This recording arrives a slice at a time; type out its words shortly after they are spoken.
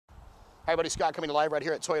Hi, buddy. Scott coming live right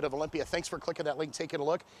here at Toyota of Olympia. Thanks for clicking that link, taking a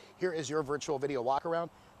look. Here is your virtual video walk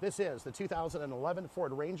around. This is the 2011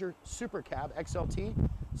 Ford Ranger Super Cab XLT,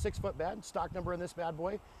 6-foot bed. Stock number in this bad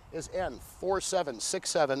boy is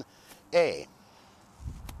N4767A.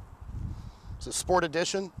 It's a Sport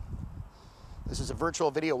Edition. This is a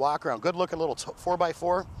virtual video walk around. Good looking little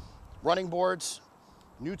 4x4, running boards,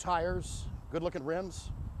 new tires, good looking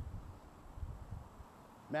rims.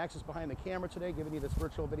 Max is behind the camera today, giving you this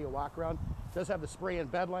virtual video walk around. Does have the spray-in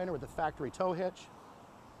bed liner with the factory tow hitch.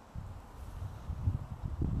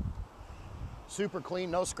 Super clean,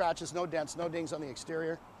 no scratches, no dents, no dings on the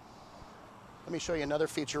exterior. Let me show you another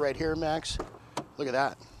feature right here, Max. Look at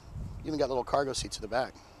that. Even got little cargo seats in the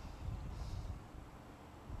back.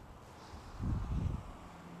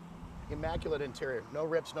 Immaculate interior. No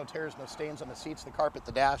rips, no tears, no stains on the seats, the carpet,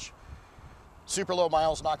 the dash. Super low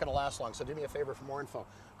miles, not going to last long. So do me a favor for more info.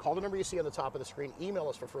 Call the number you see on the top of the screen. Email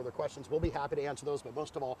us for further questions. We'll be happy to answer those. But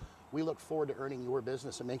most of all, we look forward to earning your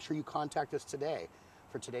business. And make sure you contact us today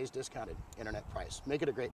for today's discounted internet price. Make it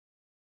a great